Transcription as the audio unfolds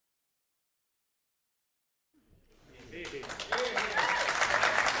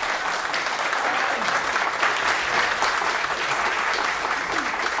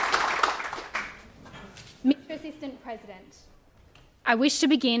I wish to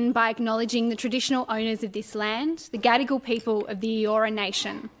begin by acknowledging the traditional owners of this land, the Gadigal people of the Eora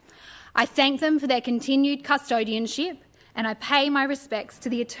Nation. I thank them for their continued custodianship, and I pay my respects to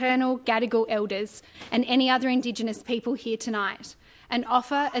the eternal Gadigal elders and any other Indigenous people here tonight, and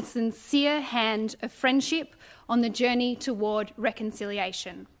offer a sincere hand of friendship on the journey toward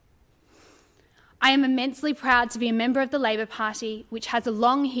reconciliation. I am immensely proud to be a member of the Labor Party, which has a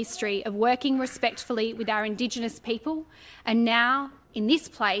long history of working respectfully with our Indigenous people, and now, in this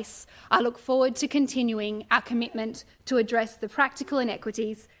place, I look forward to continuing our commitment to address the practical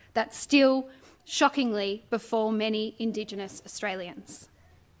inequities that still, shockingly, befall many Indigenous Australians.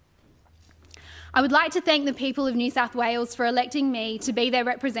 I would like to thank the people of New South Wales for electing me to be their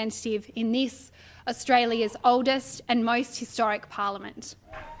representative in this, Australia's oldest and most historic parliament.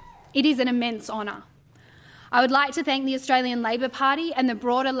 It is an immense honour. I would like to thank the Australian Labor Party and the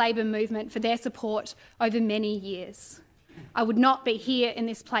broader Labor movement for their support over many years. I would not be here in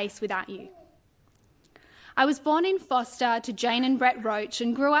this place without you. I was born in Foster to Jane and Brett Roach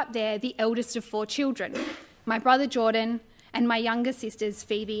and grew up there, the eldest of 4 children, my brother Jordan and my younger sisters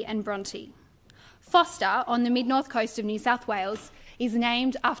Phoebe and Bronte. Foster, on the mid-north coast of New South Wales, is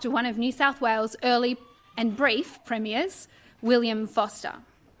named after one of New South Wales' early and brief premiers, William Foster.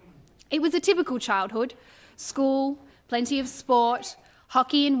 It was a typical childhood: school, plenty of sport,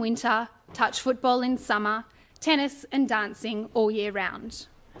 hockey in winter, touch football in summer, tennis and dancing all year round.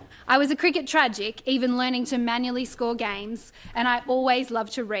 I was a cricket tragic, even learning to manually score games, and I always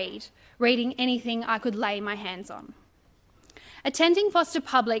loved to read, reading anything I could lay my hands on. Attending Foster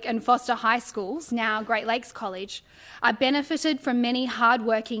Public and Foster High Schools, now Great Lakes College, I benefited from many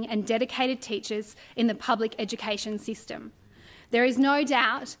hard-working and dedicated teachers in the public education system. There is no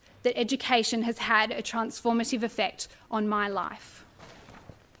doubt that education has had a transformative effect on my life.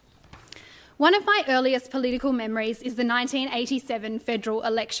 One of my earliest political memories is the 1987 federal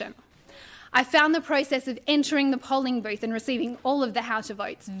election. I found the process of entering the polling booth and receiving all of the House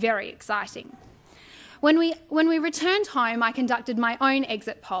votes very exciting. When we returned home, I conducted my own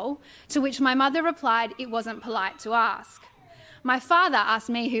exit poll, to which my mother replied it wasn't polite to ask. My father asked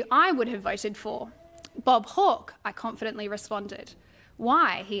me who I would have voted for. Bob Hawke, I confidently responded.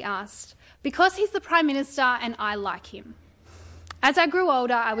 Why? He asked. Because he's the Prime Minister and I like him. As I grew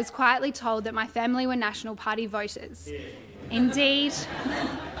older, I was quietly told that my family were National Party voters. Yeah. Indeed.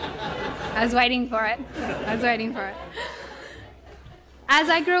 I was waiting for it. As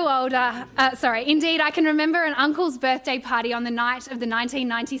I grew older, indeed, I can remember an uncle's birthday party on the night of the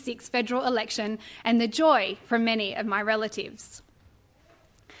 1996 federal election and the joy from many of my relatives.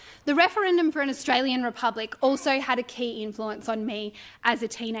 The referendum for an Australian Republic also had a key influence on me as a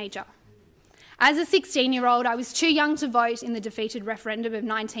teenager. As a 16-year-old, I was too young to vote in the defeated referendum of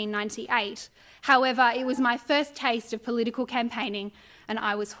 1998. However, it was my first taste of political campaigning and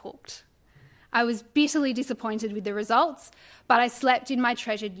I was hooked. I was bitterly disappointed with the results, but I slept in my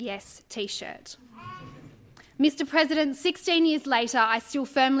treasured Yes t-shirt. Mr. President, 16 years later, I still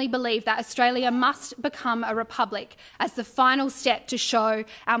firmly believe that Australia must become a republic as the final step to show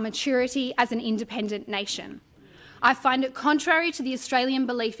our maturity as an independent nation. I find it contrary to the Australian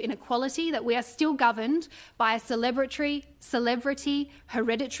belief in equality that we are still governed by a celebrity,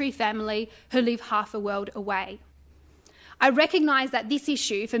 hereditary family who live half a world away. I recognise that this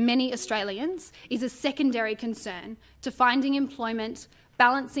issue for many Australians is a secondary concern to finding employment,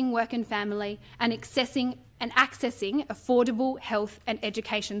 balancing work and family, and accessing affordable health and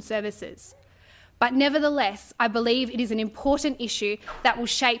education services. But nevertheless, I believe it is an important issue that will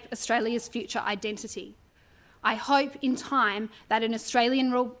shape Australia's future identity. I hope in time that an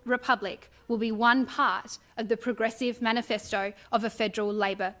Australian republic will be one part of the progressive manifesto of a federal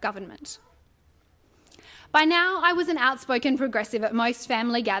Labor government. By now, I was an outspoken progressive at most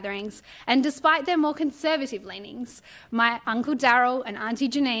family gatherings, and despite their more conservative leanings, my Uncle Darryl and Auntie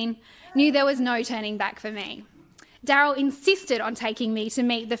Janine knew there was no turning back for me. Darryl insisted on taking me to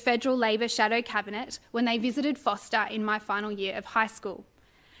meet the federal Labor shadow cabinet when they visited Foster in my final year of high school.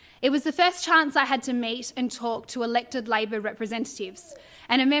 It was the first chance I had to meet and talk to elected Labor representatives,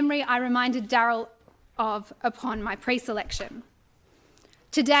 and a memory I reminded Darryl of upon my pre-selection.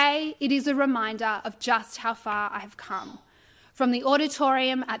 Today, it is a reminder of just how far I have come, from the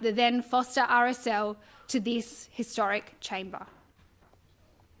auditorium at the then Foster RSL to this historic chamber.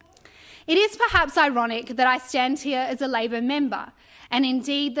 It is perhaps ironic that I stand here as a Labor member, and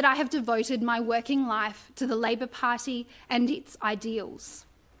indeed that I have devoted my working life to the Labor Party and its ideals.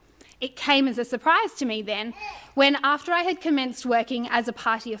 It came as a surprise to me then, when after I had commenced working as a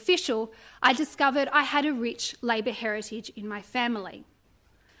party official, I discovered I had a rich Labor heritage in my family.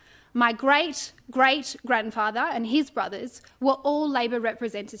 My great-great-grandfather and his brothers were all Labor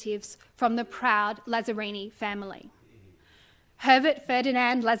representatives from the proud Lazzarini family. Herbert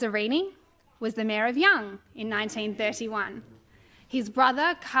Ferdinand Lazzarini was the Mayor of Young in 1931. His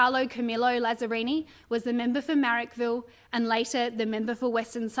brother, Carlo Camillo Lazzarini, was the member for Marrickville and later the member for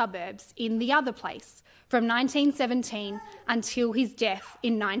Western Suburbs in the other place from 1917 until his death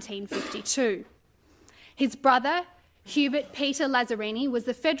in 1952. His brother, Hubert Peter Lazzarini, was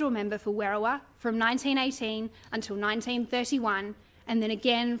the federal member for Werriwa from 1918 until 1931 and then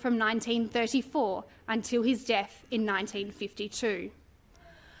again from 1934 until his death in 1952.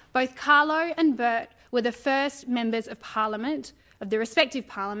 Both Carlo and Bert were the first members of Parliament of the respective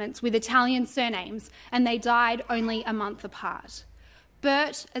parliaments with Italian surnames, and they died only a month apart.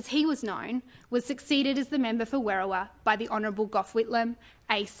 Bert, as he was known, was succeeded as the member for Werriwa by the Honourable Gough Whitlam,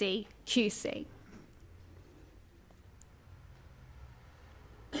 AC QC.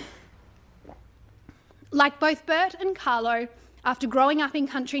 Like both Bert and Carlo, after growing up in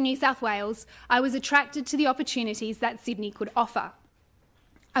country New South Wales, I was attracted to the opportunities that Sydney could offer.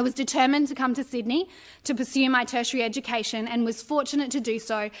 I was determined to come to Sydney to pursue my tertiary education and was fortunate to do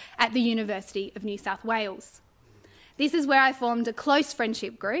so at the University of New South Wales. This is where I formed a close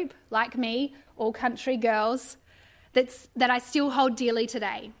friendship group, like me, all country girls, that I still hold dearly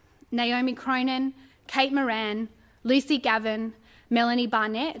today. Naomi Cronin, Kate Moran, Lucy Gavin, Melanie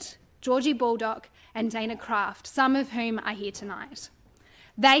Barnett, Georgie Baldock and Dana Kraft, some of whom are here tonight.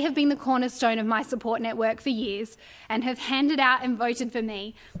 They have been the cornerstone of my support network for years and have handed out and voted for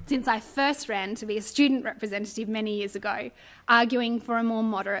me since I first ran to be a student representative many years ago, arguing for a more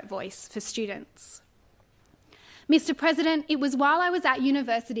moderate voice for students. Mr. President, it was while I was at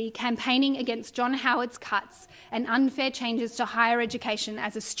university campaigning against John Howard's cuts and unfair changes to higher education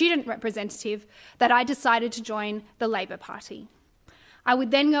as a student representative that I decided to join the Labor Party. I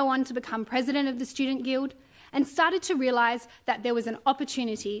would then go on to become president of the Student Guild and started to realise that there was an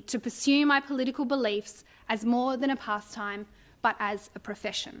opportunity to pursue my political beliefs as more than a pastime, but as a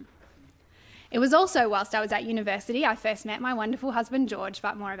profession. It was also whilst I was at university I first met my wonderful husband George,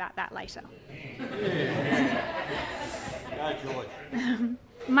 but more about that later. Go, George.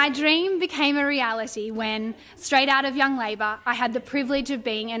 My dream became a reality when, straight out of Young Labor, I had the privilege of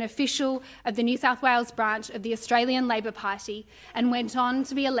being an official of the New South Wales branch of the Australian Labor Party and went on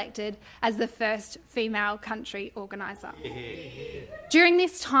to be elected as the first female country organiser. During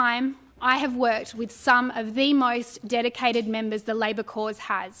this time, I have worked with some of the most dedicated members the Labor cause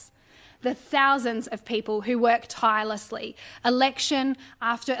has. The thousands of people who work tirelessly, election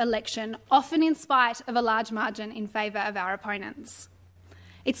after election, often in spite of a large margin in favour of our opponents.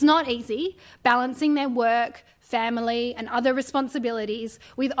 It's not easy balancing their work, family and other responsibilities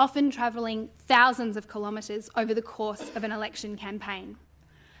with often travelling thousands of kilometres over the course of an election campaign.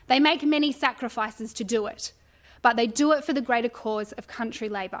 They make many sacrifices to do it, but they do it for the greater cause of country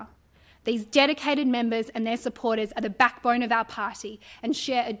Labor. These dedicated members and their supporters are the backbone of our party and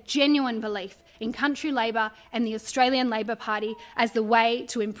share a genuine belief in country Labor and the Australian Labor Party as the way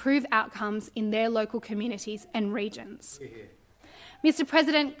to improve outcomes in their local communities and regions. Mr.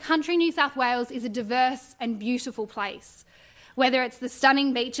 President, country New South Wales is a diverse and beautiful place. Whether it's the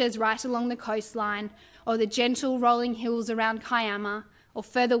stunning beaches right along the coastline, or the gentle rolling hills around Kiama, or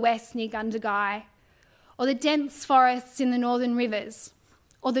further west near Gundagai, or the dense forests in the northern rivers,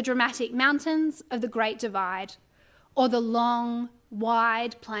 or the dramatic mountains of the Great Divide, or the long,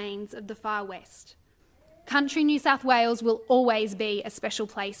 wide plains of the far west. Country New South Wales will always be a special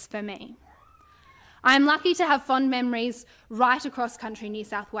place for me. I am lucky to have fond memories right across country New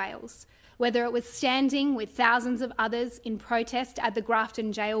South Wales, whether it was standing with thousands of others in protest at the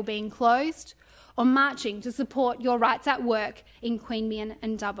Grafton Jail being closed, or marching to support your rights at work in Queanbeyan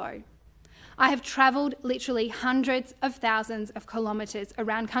and Dubbo. I have travelled literally hundreds of thousands of kilometres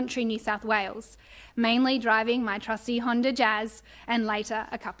around country New South Wales, mainly driving my trusty Honda Jazz and later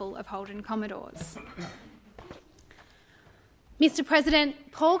a couple of Holden Commodores. Mr.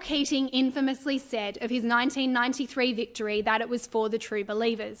 President, Paul Keating infamously said of his 1993 victory that it was for the true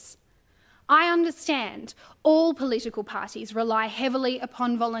believers. I understand all political parties rely heavily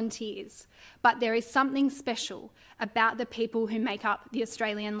upon volunteers, but there is something special about the people who make up the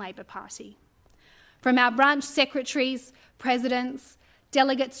Australian Labor Party. From our branch secretaries, presidents,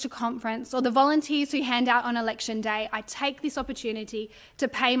 delegates to conference, or the volunteers who hand out on election day, I take this opportunity to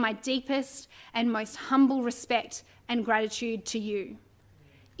pay my deepest and most humble respect and gratitude to you.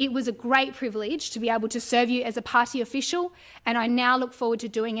 It was a great privilege to be able to serve you as a party official, and I now look forward to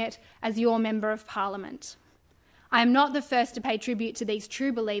doing it as your Member of Parliament. I am not the first to pay tribute to these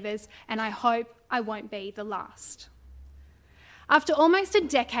true believers, and I hope I won't be the last. After almost a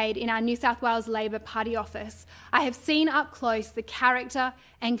decade in our New South Wales Labor Party office, I have seen up close the character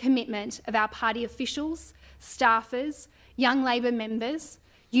and commitment of our party officials, staffers, young Labor members,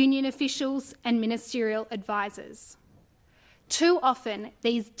 union officials and ministerial advisors. Too often,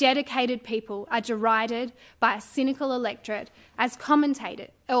 these dedicated people are derided by a cynical electorate as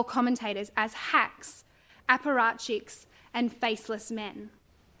commentators as hacks, apparatchiks and faceless men.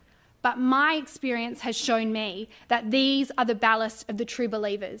 But my experience has shown me that these are the ballast of the true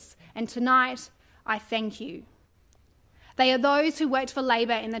believers, and tonight I thank you. They are those who worked for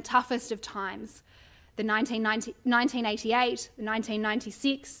Labor in the toughest of times, the 1988, the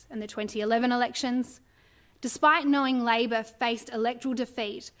 1996 and the 2011 elections, despite knowing Labor faced electoral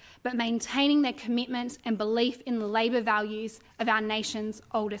defeat, but maintaining their commitment and belief in the Labor values of our nation's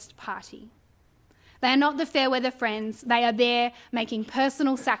oldest party. They are not the fair weather friends. They are there making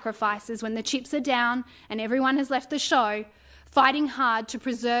personal sacrifices when the chips are down and everyone has left the show, fighting hard to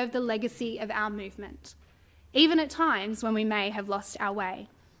preserve the legacy of our movement, even at times when we may have lost our way.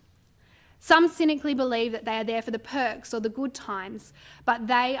 Some cynically believe that they are there for the perks or the good times, but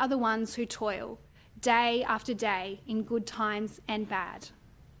they are the ones who toil day after day in good times and bad.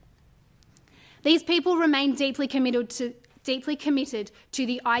 These people remain deeply committed to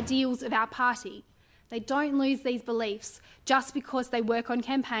the ideals of our party. They don't lose these beliefs just because they work on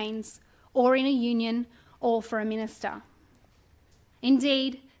campaigns or in a union or for a minister.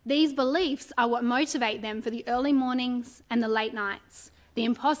 Indeed, these beliefs are what motivate them for the early mornings and the late nights, the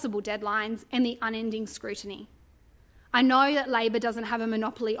impossible deadlines and the unending scrutiny. I know that Labor doesn't have a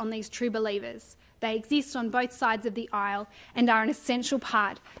monopoly on these true believers. They exist on both sides of the aisle and are an essential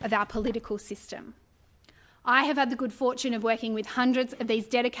part of our political system. I have had the good fortune of working with hundreds of these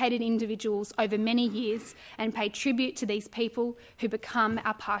dedicated individuals over many years and pay tribute to these people who become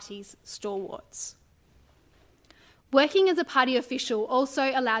our party's stalwarts. Working as a party official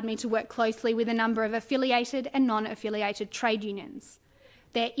also allowed me to work closely with a number of affiliated and non-affiliated trade unions.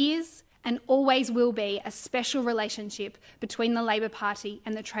 There is and always will be a special relationship between the Labor Party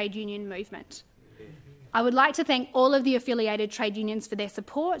and the trade union movement. I would like to thank all of the affiliated trade unions for their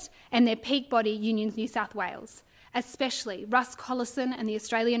support and their peak body Unions New South Wales, especially Russ Collison and the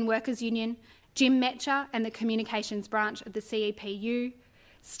Australian Workers Union, Jim Metcher and the Communications branch of the CEPU,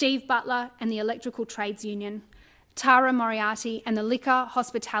 Steve Butler and the Electrical Trades Union, Tara Moriarty and the Liquor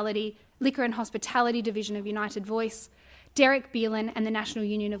and Hospitality Division of United Voice, Derek Beelan and the National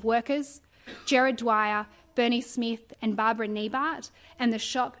Union of Workers, Gerard Dwyer, Bernie Smith and Barbara Niebart and the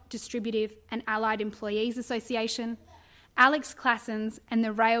Shop Distributive and Allied Employees Association, Alex Classens and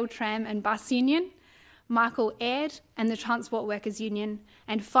the Rail, Tram and Bus Union, Michael Aird and the Transport Workers Union,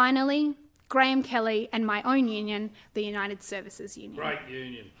 and finally, Graham Kelly and my own union, the United Services Union. Great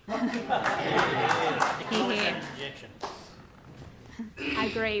union. Here. I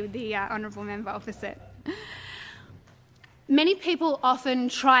agree with the honourable member opposite. Many people often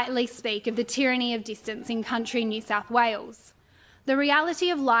tritely speak of the tyranny of distance in country New South Wales. The reality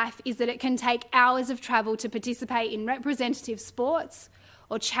of life is that it can take hours of travel to participate in representative sports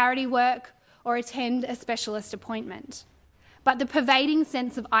or charity work or attend a specialist appointment. But the pervading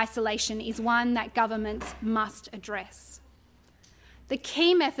sense of isolation is one that governments must address. The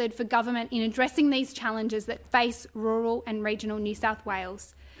key method for government in addressing these challenges that face rural and regional New South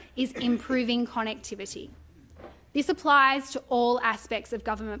Wales is improving connectivity. This applies to all aspects of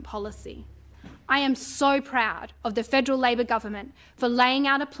government policy. I am so proud of the federal Labor government for laying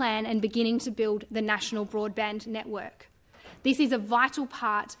out a plan and beginning to build the national broadband network. This is a vital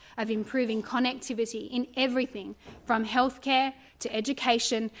part of improving connectivity in everything from healthcare to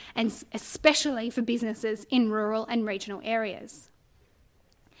education and especially for businesses in rural and regional areas.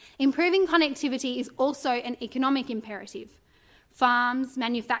 Improving connectivity is also an economic imperative. Farms,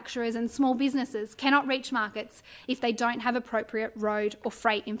 manufacturers and small businesses cannot reach markets if they don't have appropriate road or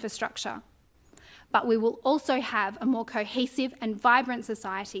freight infrastructure. But we will also have a more cohesive and vibrant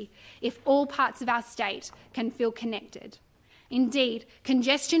society if all parts of our state can feel connected. Indeed,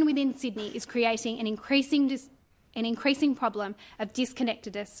 congestion within Sydney is creating an increasing problem of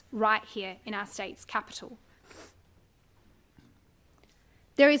disconnectedness right here in our state's capital.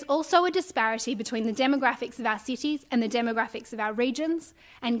 There is also a disparity between the demographics of our cities and the demographics of our regions,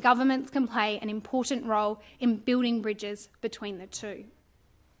 and governments can play an important role in building bridges between the two.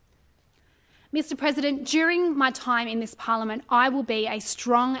 Mr. President, during my time in this Parliament, I will be a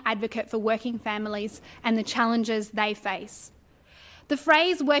strong advocate for working families and the challenges they face. The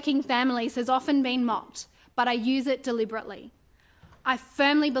phrase working families has often been mocked, but I use it deliberately. I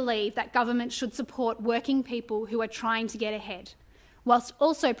firmly believe that government should support working people who are trying to get ahead, whilst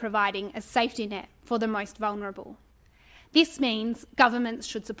also providing a safety net for the most vulnerable. This means governments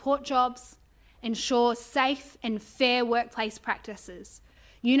should support jobs, ensure safe and fair workplace practices,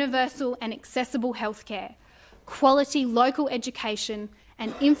 universal and accessible healthcare, quality local education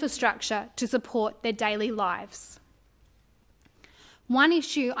and infrastructure to support their daily lives. One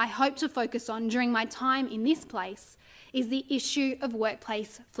issue I hope to focus on during my time in this place is the issue of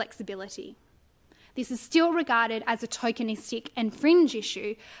workplace flexibility. This is still regarded as a tokenistic and fringe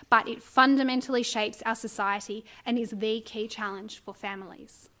issue, but it fundamentally shapes our society and is the key challenge for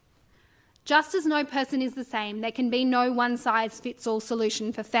families. Just as no person is the same, there can be no one-size-fits-all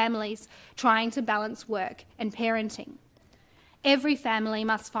solution for families trying to balance work and parenting. Every family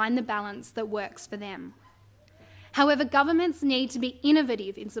must find the balance that works for them. However, governments need to be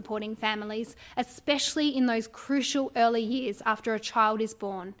innovative in supporting families, especially in those crucial early years after a child is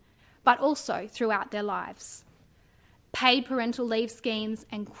born, but also throughout their lives. Paid parental leave schemes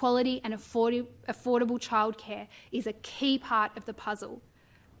and quality and affordable childcare is a key part of the puzzle,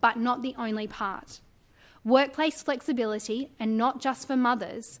 but not the only part. Workplace flexibility, and not just for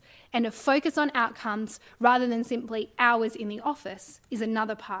mothers, and a focus on outcomes rather than simply hours in the office is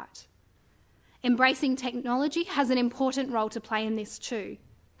another part. Embracing technology has an important role to play in this too.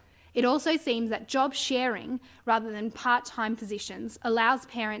 It also seems that job sharing, rather than part-time positions, allows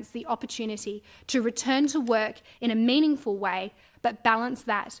parents the opportunity to return to work in a meaningful way, but balance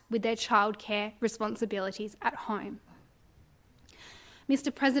that with their childcare responsibilities at home.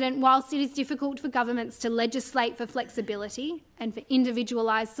 Mr. President, whilst it is difficult for governments to legislate for flexibility and for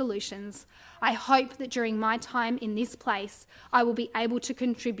individualised solutions, I hope that during my time in this place, I will be able to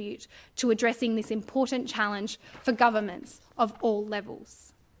contribute to addressing this important challenge for governments of all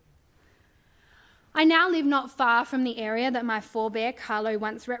levels. I now live not far from the area that my forebear Carlo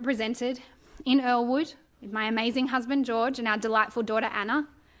once represented, in Earlwood, with my amazing husband George and our delightful daughter Anna.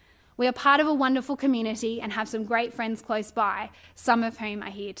 We are part of a wonderful community and have some great friends close by, some of whom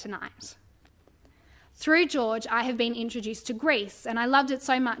are here tonight. Through George, I have been introduced to Greece, and I loved it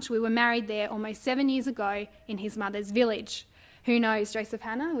so much we were married there almost 7 years ago in his mother's village. Who knows, Joseph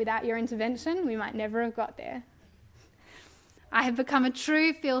Hannah, without your intervention, we might never have got there. I have become a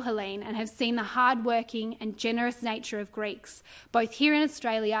true Philhellene and have seen the hard-working and generous nature of Greeks, both here in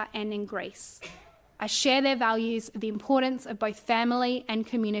Australia and in Greece. I share their values of the importance of both family and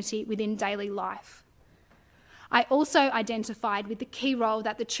community within daily life. I also identified with the key role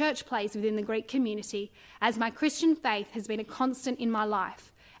that the church plays within the Greek community, as my Christian faith has been a constant in my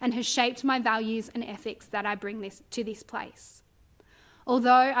life and has shaped my values and ethics that I bring to this place. Although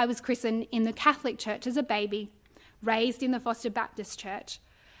I was christened in the Catholic Church as a baby, raised in the Foster Baptist Church,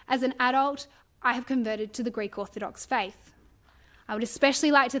 as an adult I have converted to the Greek Orthodox faith. I would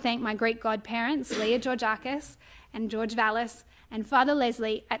especially like to thank my Greek godparents, Leah Georgiakis and George Vallis, and Father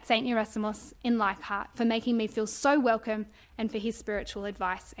Leslie at St. Erasmus in Leichhardt for making me feel so welcome and for his spiritual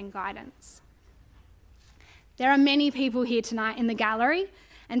advice and guidance. There are many people here tonight in the gallery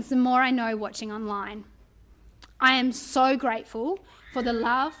and some more I know watching online. I am so grateful for the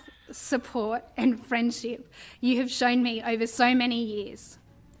love, support and friendship you have shown me over so many years.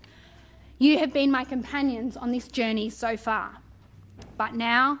 You have been my companions on this journey so far. But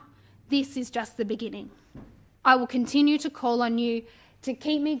now, this is just the beginning. I will continue to call on you to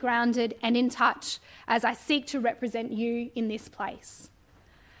keep me grounded and in touch as I seek to represent you in this place.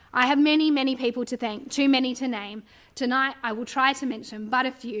 I have many, many people to thank, too many to name. Tonight, I will try to mention but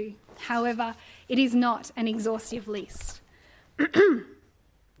a few. However, it is not an exhaustive list.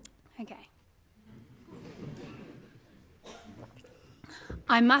 Okay.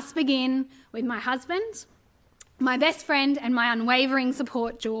 I must begin with my husband, my best friend and my unwavering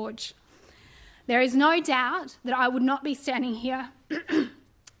support, George. There is no doubt that I would not be standing here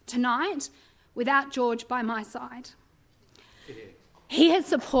tonight without George by my side. He has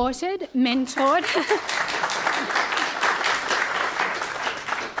supported, mentored...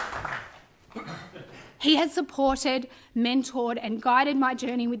 He has supported, mentored and guided my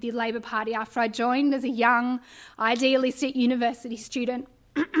journey with the Labor Party after I joined as a young, idealistic university student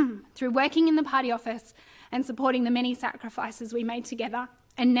through working in the party office and supporting the many sacrifices we made together.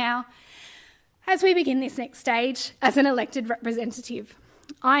 And now, as we begin this next stage as an elected representative,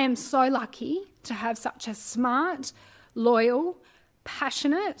 I am so lucky to have such a smart, loyal,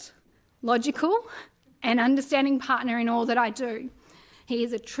 passionate, logical and understanding partner in all that I do. He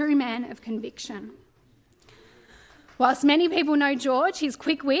is a true man of conviction. Whilst many people know George, his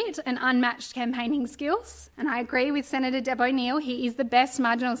quick wit and unmatched campaigning skills, and I agree with Senator Deb O'Neill, he is the best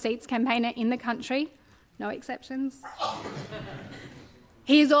marginal seats campaigner in the country, no exceptions.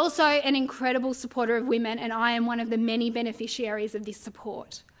 He is also an incredible supporter of women, and I am one of the many beneficiaries of this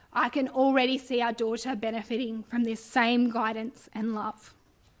support. I can already see our daughter benefiting from this same guidance and love.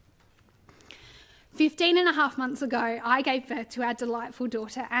 15 and a half months ago, I gave birth to our delightful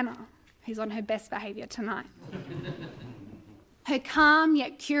daughter, Anna, who's on her best behaviour tonight. Her calm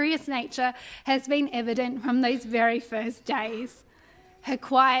yet curious nature has been evident from those very first days. Her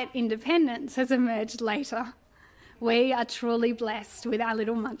quiet independence has emerged later. We are truly blessed with our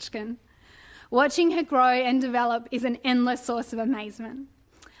little munchkin. Watching her grow and develop is an endless source of amazement.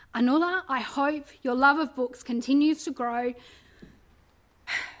 Anula, I hope your love of books continues to grow,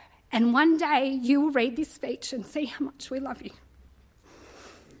 and one day you will read this speech and see how much we love you.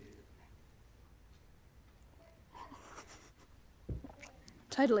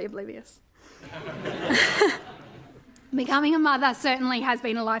 Totally oblivious. Becoming a mother certainly has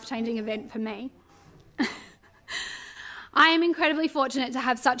been a life-changing event for me. I am incredibly fortunate to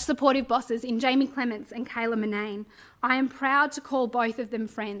have such supportive bosses in Jamie Clements and Kayla Manane. I am proud to call both of them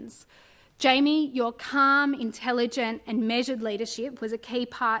friends. Jamie, your calm, intelligent and measured leadership was a key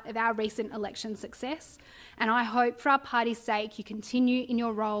part of our recent election success, and I hope for our party's sake you continue in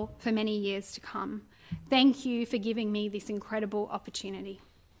your role for many years to come. Thank you for giving me this incredible opportunity.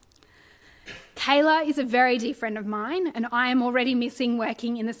 Kayla is a very dear friend of mine, and I am already missing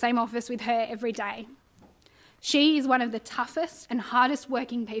working in the same office with her every day. She is one of the toughest and hardest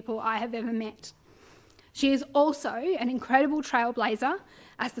working people I have ever met. She is also an incredible trailblazer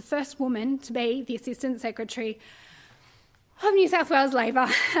as the first woman to be the Assistant Secretary of New South Wales Labor,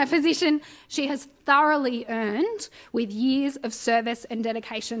 a position she has thoroughly earned with years of service and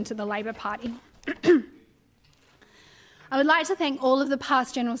dedication to the Labor Party. I would like to thank all of the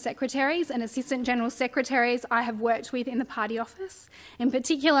past General Secretaries and Assistant General Secretaries I have worked with in the party office, in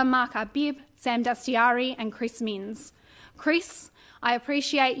particular Mark Arbib, Sam Dastiari and Chris Minns. Chris, I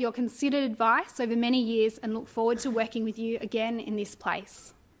appreciate your considered advice over many years and look forward to working with you again in this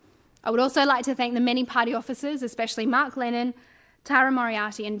place. I would also like to thank the many party officers, especially Mark Lennon, Tara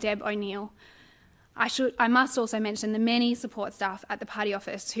Moriarty and Deb O'Neill. I must also mention the many support staff at the party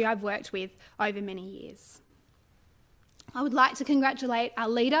office who I've worked with over many years. I would like to congratulate our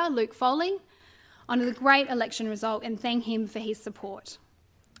leader, Luke Foley, on the great election result and thank him for his support.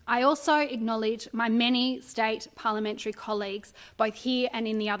 I also acknowledge my many state parliamentary colleagues, both here and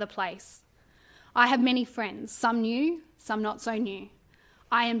in the other place. I have many friends, some new, some not so new.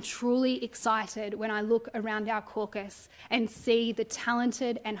 I am truly excited when I look around our caucus and see the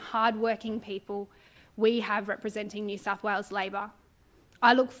talented and hard-working people we have representing New South Wales Labor.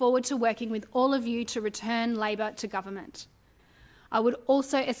 I look forward to working with all of you to return Labor to government. I would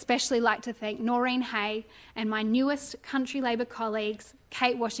also especially like to thank Noreen Hay and my newest Country Labor colleagues,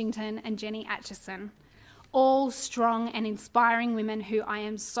 Kate Washington and Jenny Atchison, all strong and inspiring women who I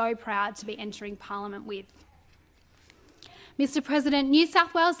am so proud to be entering Parliament with. Mr President, New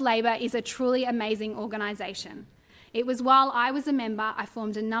South Wales Labor is a truly amazing organisation. It was while I was a member I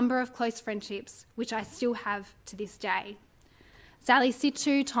formed a number of close friendships, which I still have to this day. Sally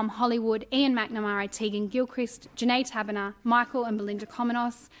Situ, Tom Hollywood, Ian McNamara, Tegan Gilchrist, Janae Taberner, Michael and Belinda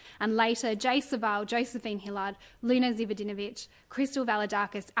Komenos, and later Jay Savale, Josephine Hillard, Luna Zivadinovich, Crystal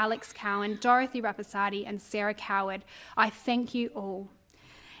Valadakis, Alex Cowan, Dorothy Rapasati and Sarah Coward. I thank you all.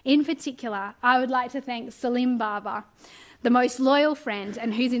 In particular, I would like to thank Salim Barber, the most loyal friend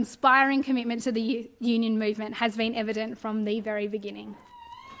and whose inspiring commitment to the union movement has been evident from the very beginning.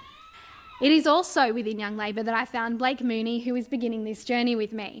 It is also within Young Labor that I found Blake Mooney, who is beginning this journey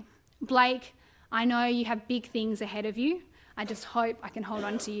with me. Blake, I know you have big things ahead of you. I just hope I can hold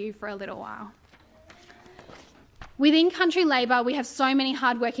on to you for a little while. Within Country Labor, we have so many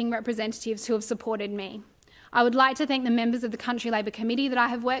hardworking representatives who have supported me. I would like to thank the members of the Country Labor Committee that I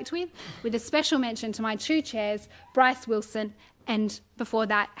have worked with a special mention to my two chairs, Bryce Wilson and, before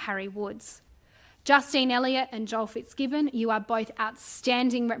that, Harry Woods. Justine Elliott and Joel Fitzgibbon, you are both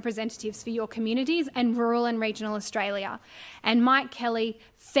outstanding representatives for your communities and rural and regional Australia. And Mike Kelly,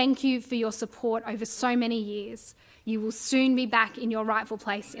 thank you for your support over so many years. You will soon be back in your rightful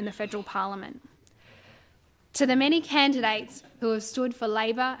place in the federal parliament. To the many candidates who have stood for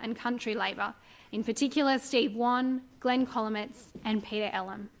Labor and Country Labor, in particular Steve Wan, Glenn Kolometz and Peter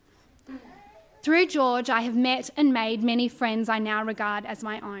Ellam. Through George, I have met and made many friends I now regard as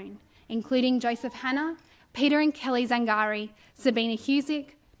my own, including Joseph Hanna, Peter and Kelly Zangari, Sabina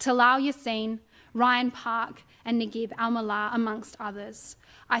Husick, Talal Yassin, Ryan Park and Nagib Al-Mallah, amongst others.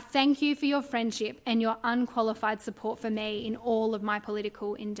 I thank you for your friendship and your unqualified support for me in all of my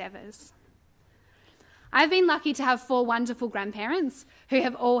political endeavours. I've been lucky to have 4 wonderful grandparents who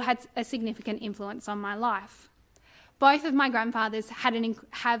have all had a significant influence on my life. Both of my grandfathers have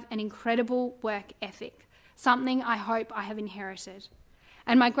an incredible work ethic, something I hope I have inherited.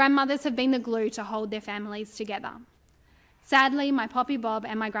 and my grandmothers have been the glue to hold their families together. Sadly, my Poppy Bob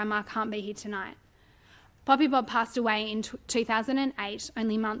and my grandma can't be here tonight. Poppy Bob passed away in 2008,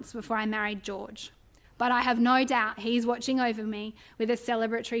 only months before I married George. But I have no doubt he's watching over me with a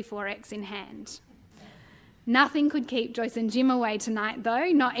celebratory 4X in hand. Nothing could keep Joyce and Jim away tonight, though,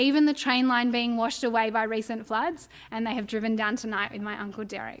 not even the train line being washed away by recent floods, and they have driven down tonight with my Uncle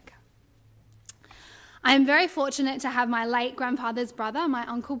Derek. I am very fortunate to have my late grandfather's brother, my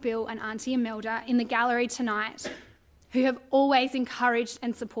Uncle Bill and Auntie Imelda, in the gallery tonight, who have always encouraged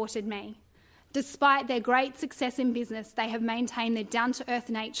and supported me. Despite their great success in business, they have maintained their down-to-earth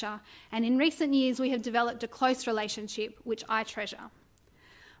nature, and in recent years we have developed a close relationship, which I treasure.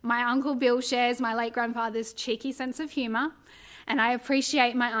 My Uncle Bill shares my late grandfather's cheeky sense of humour, and I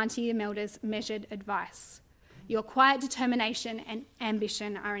appreciate my Auntie Imelda's measured advice. Your quiet determination and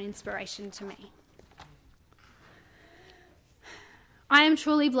ambition are an inspiration to me. I am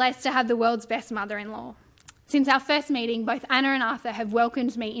truly blessed to have the world's best mother-in-law. Since our first meeting, both Anna and Arthur have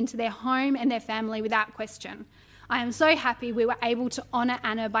welcomed me into their home and their family without question. I am so happy we were able to honour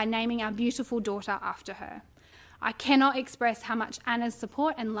Anna by naming our beautiful daughter after her. I cannot express how much Anna's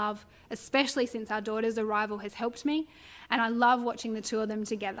support and love, especially since our daughter's arrival, has helped me, and I love watching the two of them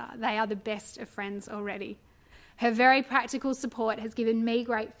together. They are the best of friends already. Her very practical support has given me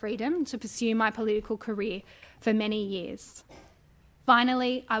great freedom to pursue my political career for many years.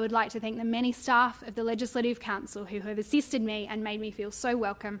 Finally, I would like to thank the many staff of the Legislative Council who have assisted me and made me feel so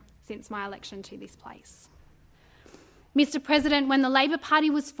welcome since my election to this place. Mr. President, when the Labor Party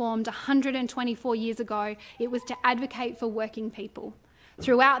was formed 124 years ago, it was to advocate for working people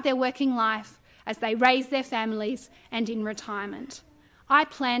throughout their working life, as they raise their families and in retirement. I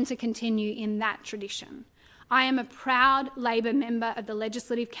plan to continue in that tradition. I am a proud Labor member of the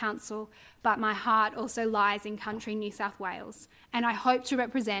Legislative Council, but my heart also lies in country New South Wales, and I hope to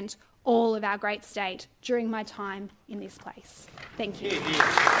represent all of our great state during my time in this place. Thank you.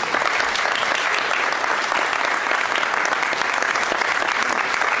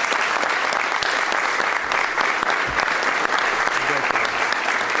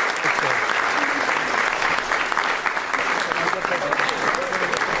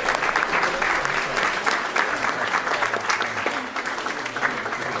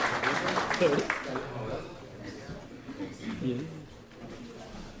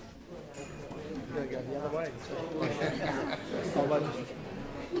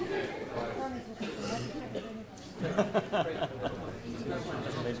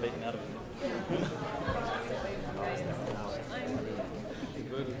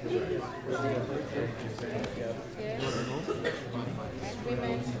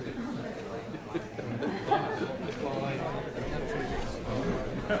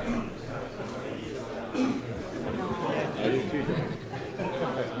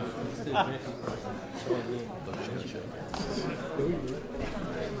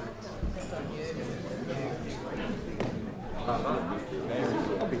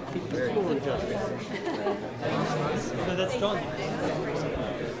 So that's done.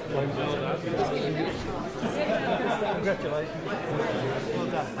 Congratulations. Well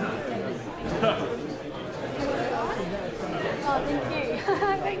done. Oh, thank you.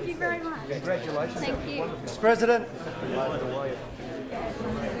 Thank you very much. Congratulations. Thank you. Mr. President.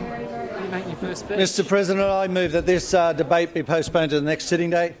 Make your first speech. Mr. President, I move that this debate be postponed to the next sitting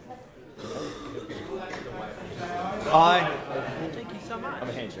date. Aye. Thank you so much. I'm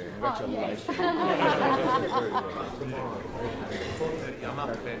a handshake. Congratulations.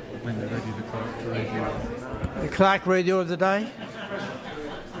 When they're ready, the clerk to read you. The clerk read you of the day.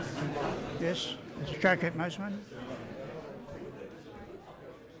 Yes, Mr. Jacob Mosman.